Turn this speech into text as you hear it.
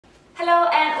Hello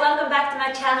and welcome back to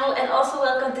my channel, and also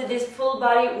welcome to this full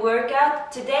body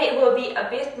workout. Today it will be a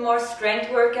bit more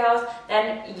strength workout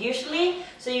than usually,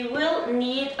 so you will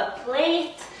need a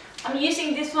plate. I'm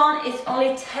using this one, it's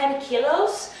only 10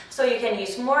 kilos, so you can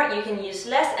use more, you can use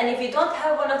less, and if you don't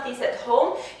have one of these at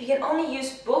home, you can only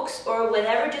use books or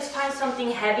whatever. Just find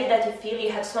something heavy that you feel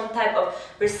you have some type of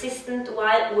resistance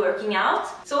while working out.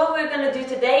 So what we're going to do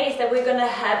today is that we're going to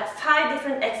have 5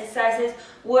 different exercises,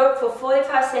 work for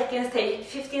 45 seconds, take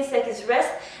 15 seconds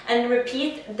rest, and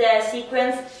repeat the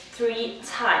sequence 3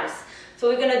 times. So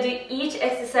we're going to do each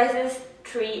exercises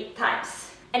 3 times.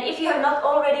 And if you have not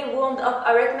already warmed up,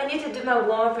 I recommend you to do my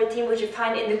warm-up routine, which you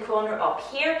find in the corner up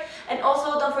here. And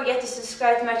also don't forget to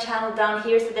subscribe to my channel down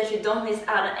here so that you don't miss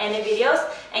out on any videos.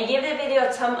 And give the video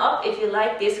a thumb up if you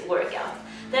like this workout.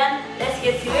 Then let's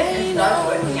get to it and start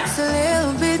working out. It's a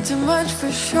little bit too much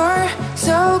for sure.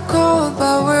 So cold,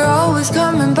 but we're always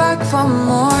coming back for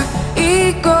more.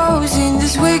 Egos in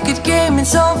this wicked game,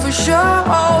 it's all for sure.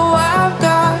 Oh, I've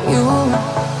got you.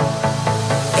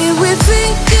 If we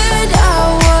figured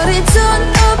out what it's all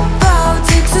about,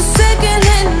 takes a second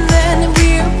and then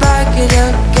we're back it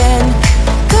again.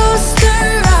 Coaster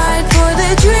ride for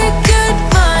the triggered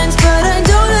minds, but I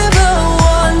don't ever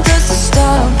want us to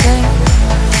stop it.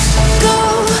 Go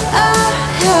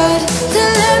ahead to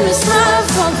let me smile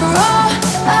from for all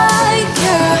I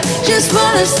care. Just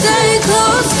wanna stay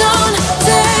close, don't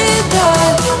take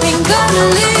that. Ain't gonna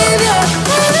leave ya,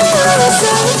 wanna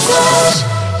sabotage.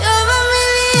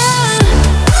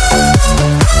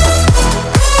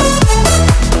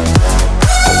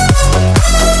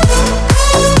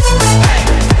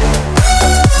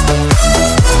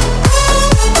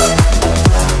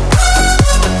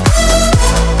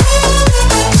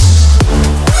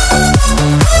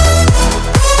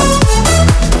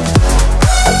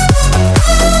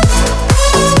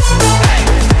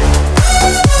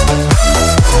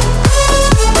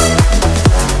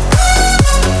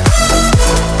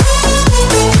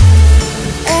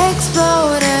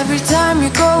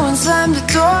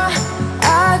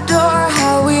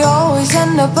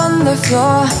 Up on the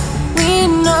floor, we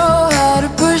know how to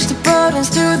push the buttons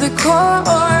to the core.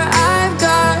 I've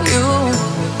got you.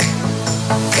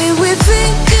 If we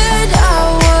figured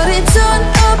out what it's all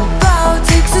about,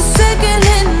 takes a second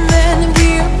and then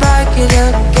we're back it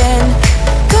again.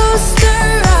 Coaster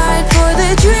ride for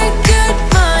the triggered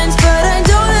minds, but I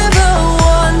don't ever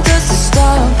want us to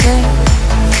stop it.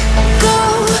 Go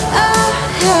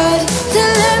ahead to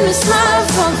let me smile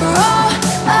from for all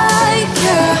I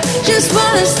care. Just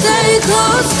wanna stay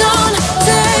close, don't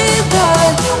take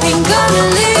that. Ain't gonna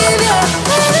leave ya,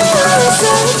 wanna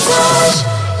sabotage.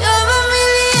 You're a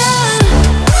million.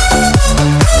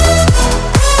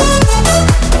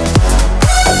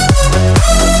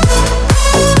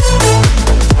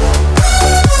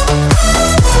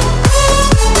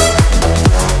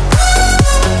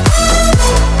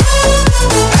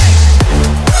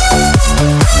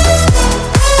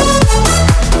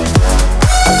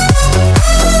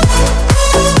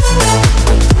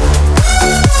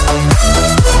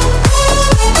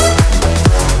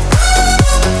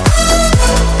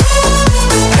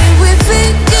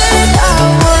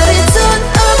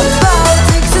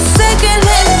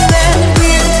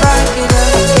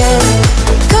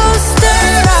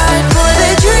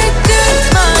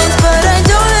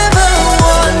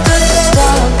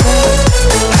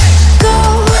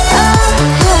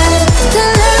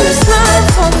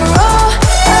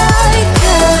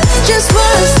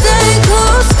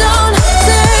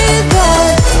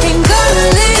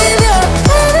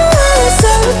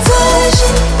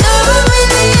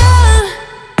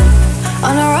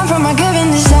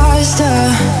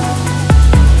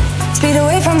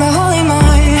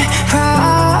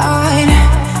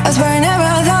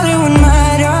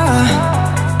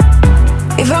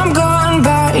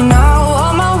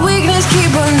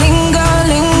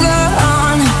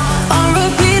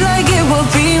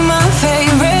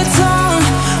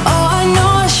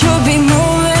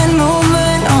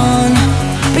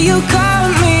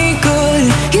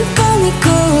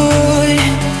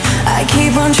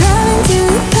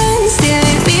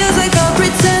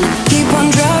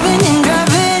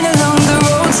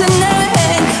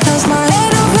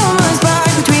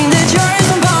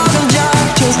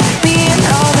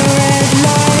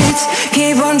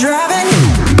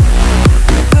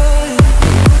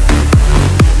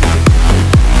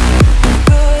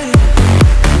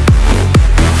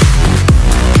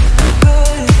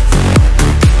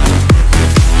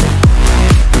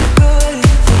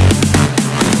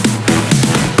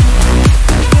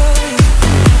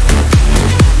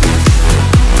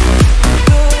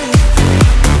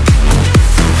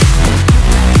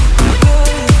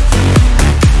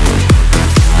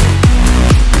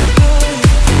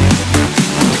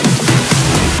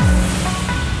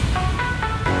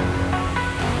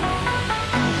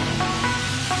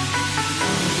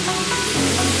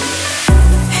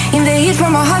 in the heat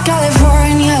from a hot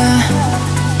California.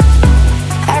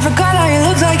 I forgot how you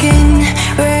look like in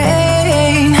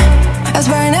rain. That's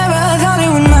why I never thought it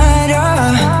would matter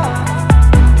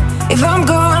if I'm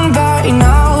gone by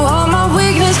now. All my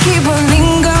weakness keep on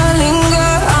linger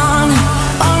on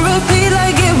repeat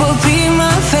like it will be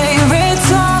my favorite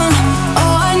song.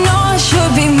 Oh, I know I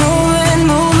should be moving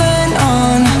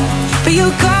on, but you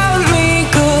got me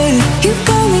good, you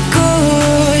got me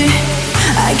good.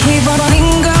 I keep on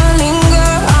linger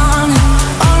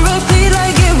on repeat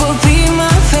like it will be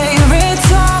my favorite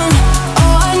song.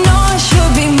 Oh, I know I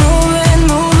should be moving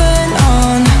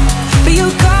on, but you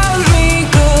got me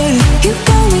good, you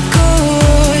got me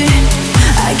good.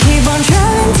 I keep on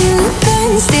driving till it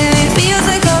bends, still it feels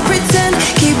like I pretend.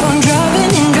 Keep on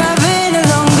driving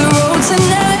along the road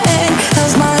tonight.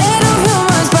 Lost my head over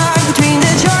my back between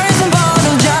the jars and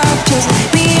bottle jack. Just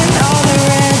me and all the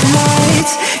red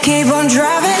lights. Keep on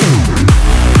driving.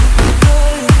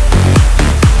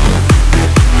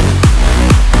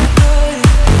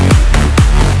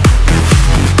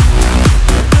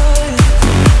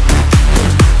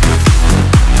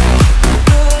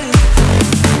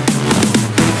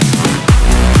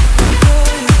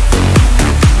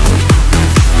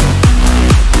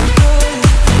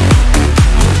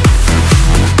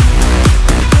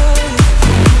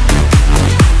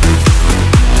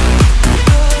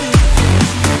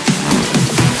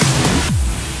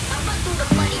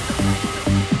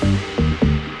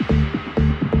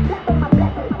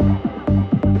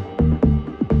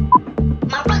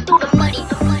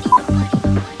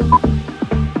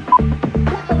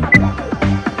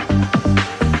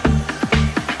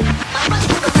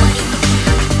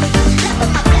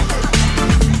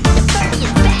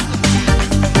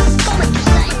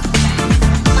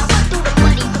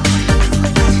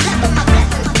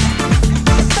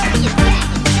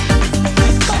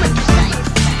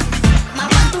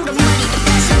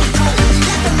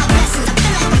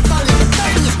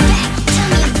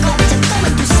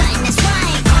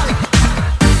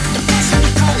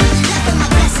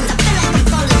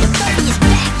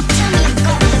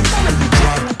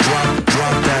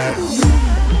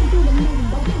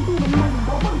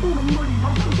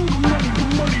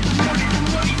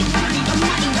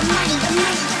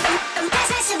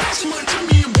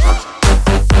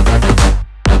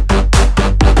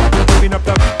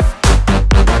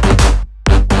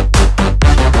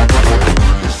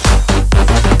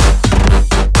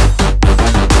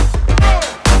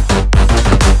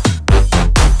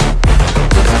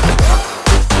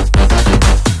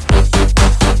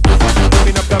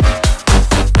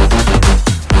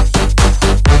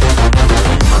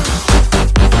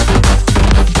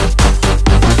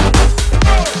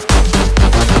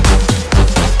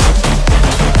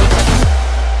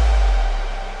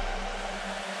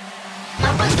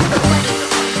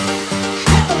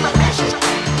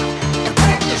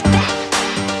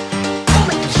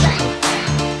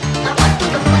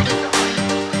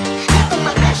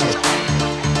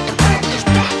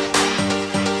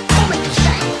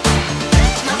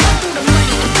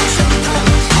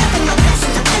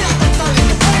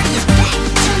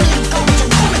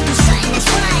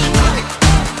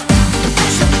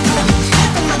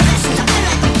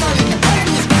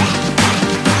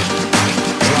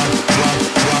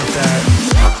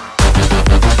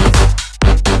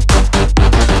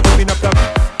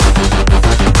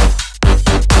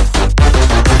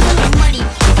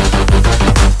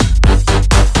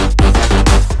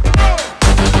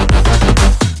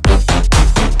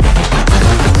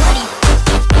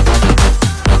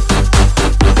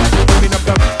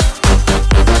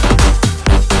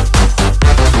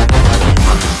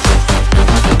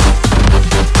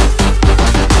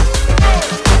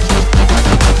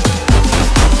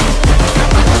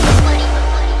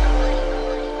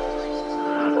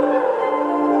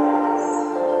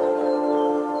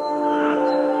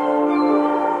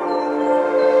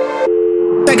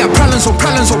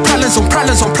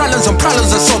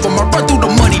 Problems I solve them. I run through the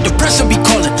money, the pressure be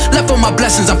calling. Left on my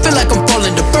blessings, I feel like I'm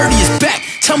falling. The birdie is back,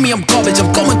 tell me I'm garbage.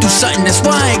 I'm going through something, that's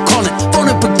why I ain't calling. Phone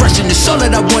and progression, it's all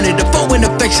that I wanted. The phone in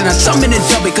affection, I summon and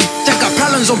dub it. Cause I got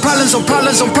problems on problems on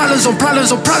problems on problems on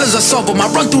problems on problems I solve them. I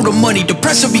run through the money, the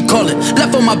pressure be calling.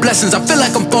 Left on my blessings, I feel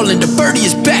like I'm falling. The birdie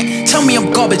is back, tell me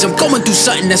I'm garbage. I'm going through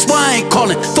something, that's why I ain't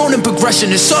calling. Phone and progression,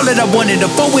 it's all that I wanted. The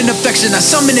phone in affection, I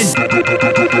summon and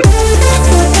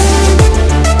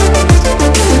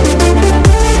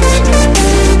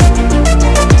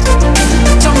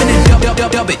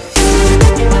dub it.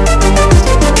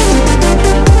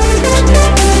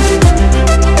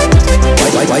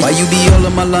 Why you be all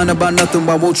in my line up about nothing,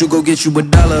 why won't you go get you $1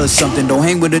 or something? Don't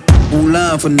hang with a who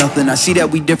lying for nothing. I see that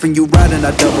we different, you riding,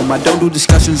 I double. I don't do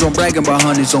discussions on bragging about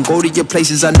hundreds. Don't go to your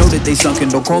places, I know that they sunken.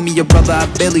 Don't call me your brother, I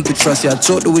barely could trust you. I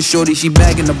talked to a shorty, she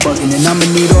bagging the bucket. And I'ma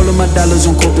need all of my dollars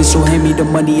on corporate, so hand me the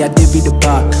money, I divvy the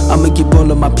pie. I'ma give all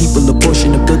of my people a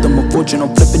portion to build them a fortune,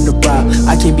 I'm flipping the ride.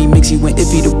 I can't be mixy when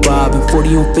iffy the vibe, and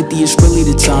 40 on 50 is really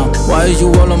the time. Why is you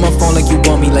all on my phone like you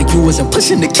want me, like you wasn't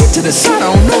pushing the kid to the side?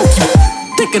 I don't know if you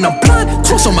thinking I'm blind,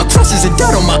 cross on my crosses and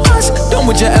doubt on my eyes. Done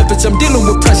with your efforts, I'm dealing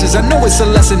with pressures. I know it's a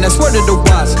lesson, that's word of the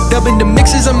wise. Dubbing the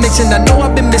mixes I'm mixing, I know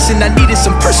I've been missing. I needed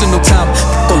some personal time.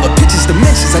 All the pictures,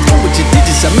 dimensions, I done with your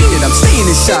digits. I mean it, I'm staying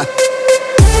inside.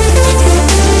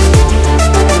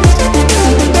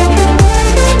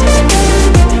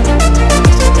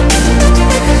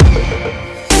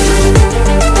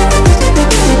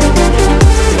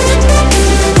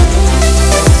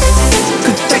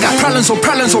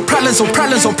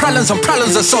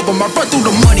 Problems I solve them. I run through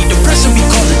the money, the pressure be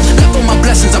calling. Left on my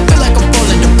blessings, I feel like I'm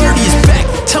falling. The birdie is back,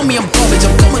 tell me I'm garbage.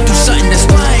 I'm going through something, that's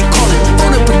why I ain't calling.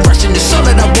 Phone and progression, it's all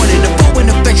that I wanted. The phone and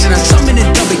affection, I summon and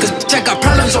dumb it. Cause check out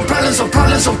problems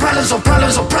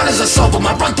I solve them.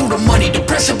 I run through the money, the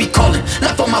pressure be calling.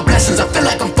 Left on my blessings, I feel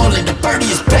like I'm falling. The birdie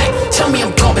is back, tell me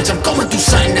I'm garbage. I'm going through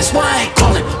something, that's why I ain't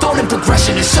calling. Phone and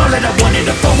progression, it's all that I wanted.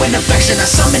 The phone and affection, I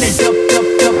summon and dumb.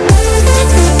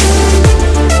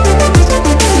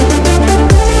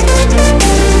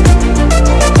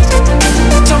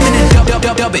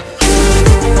 Dub it.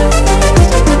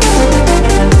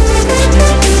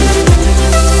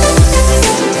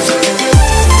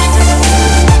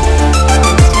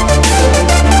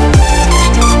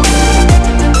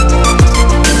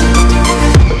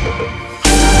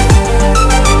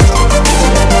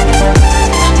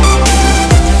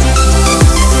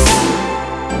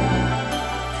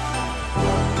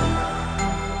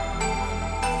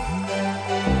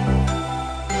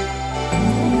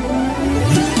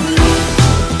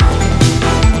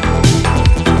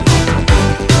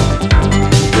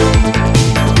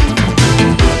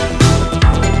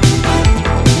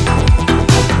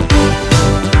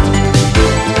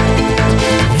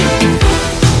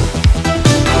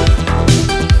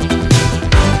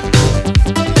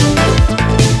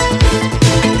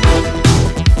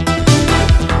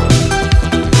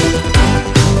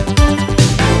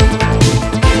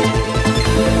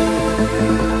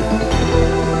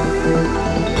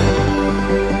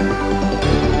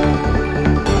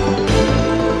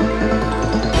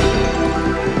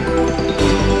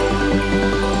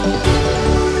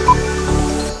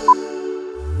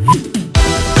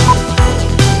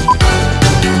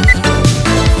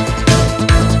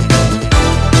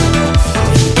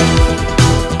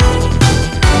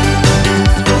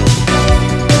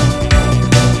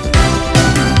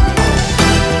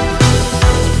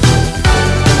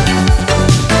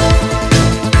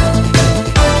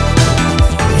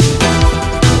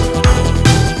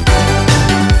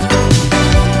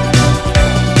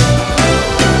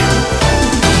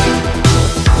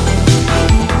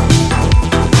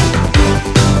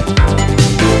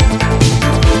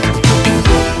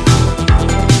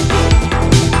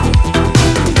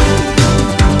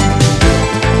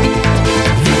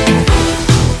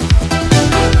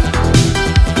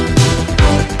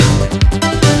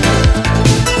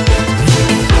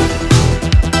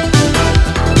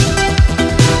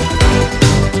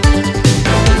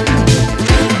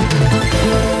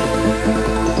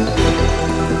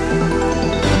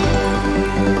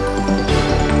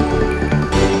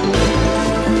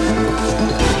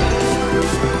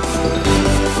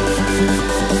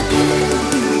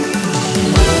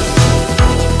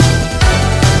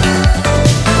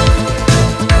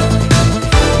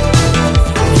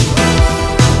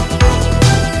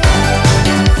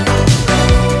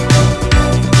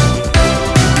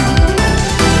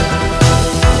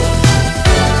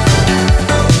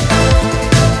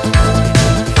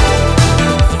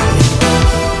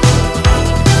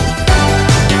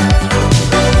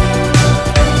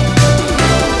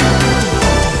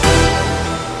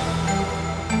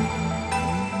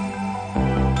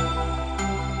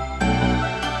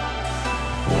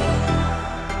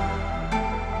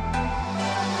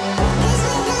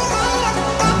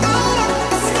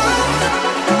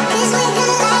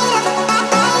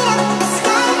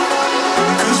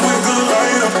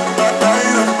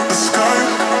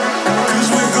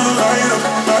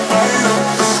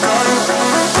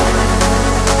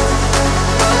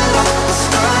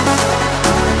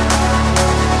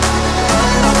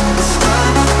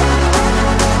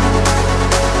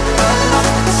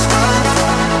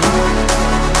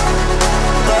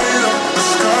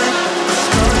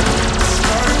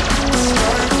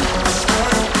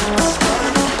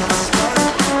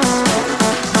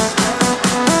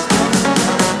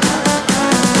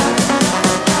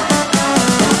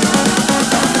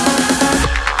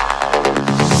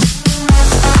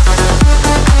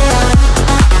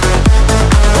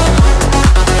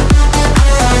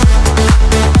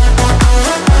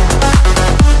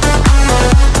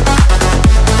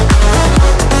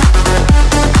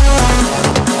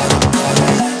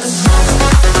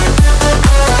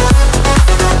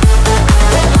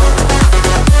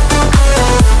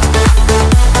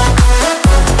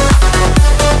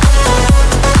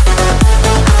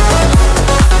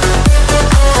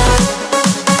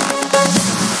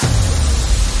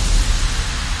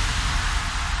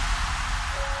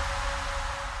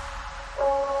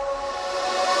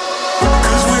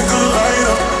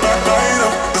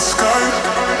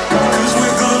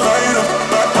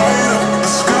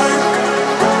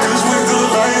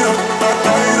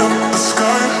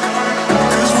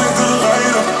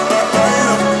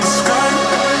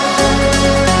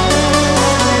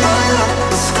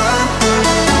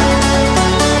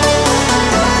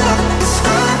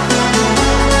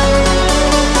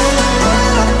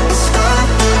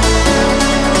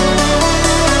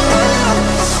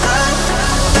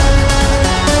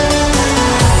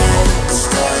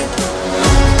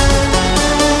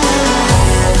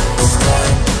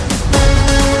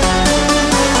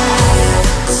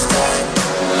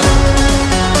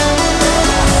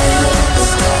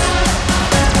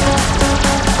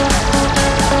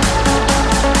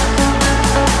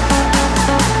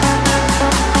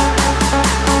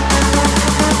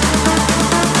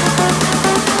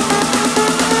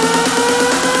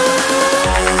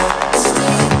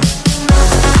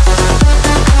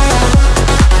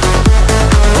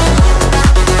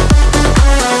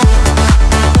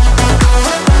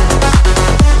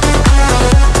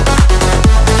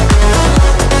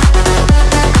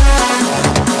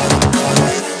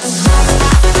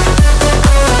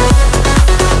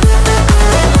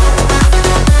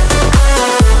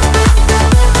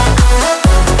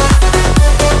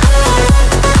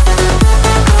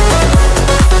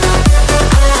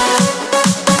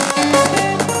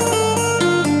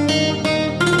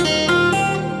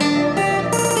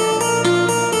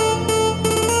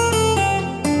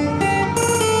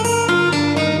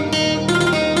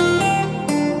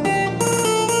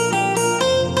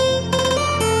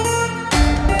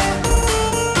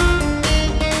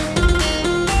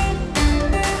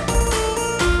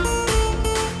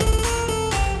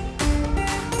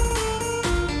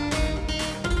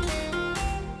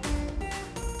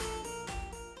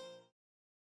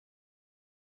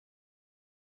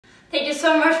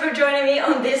 for joining me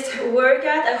on this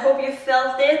workout. I hope you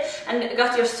felt it and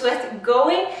got your sweat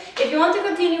going. If you want to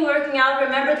continue working out,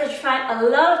 remember that you find a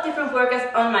lot of different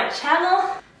workouts on my channel.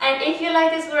 And if you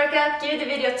like this workout, give the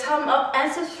video a thumb up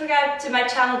and subscribe to my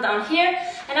channel down here.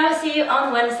 And I will see you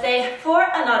on Wednesday for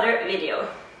another video.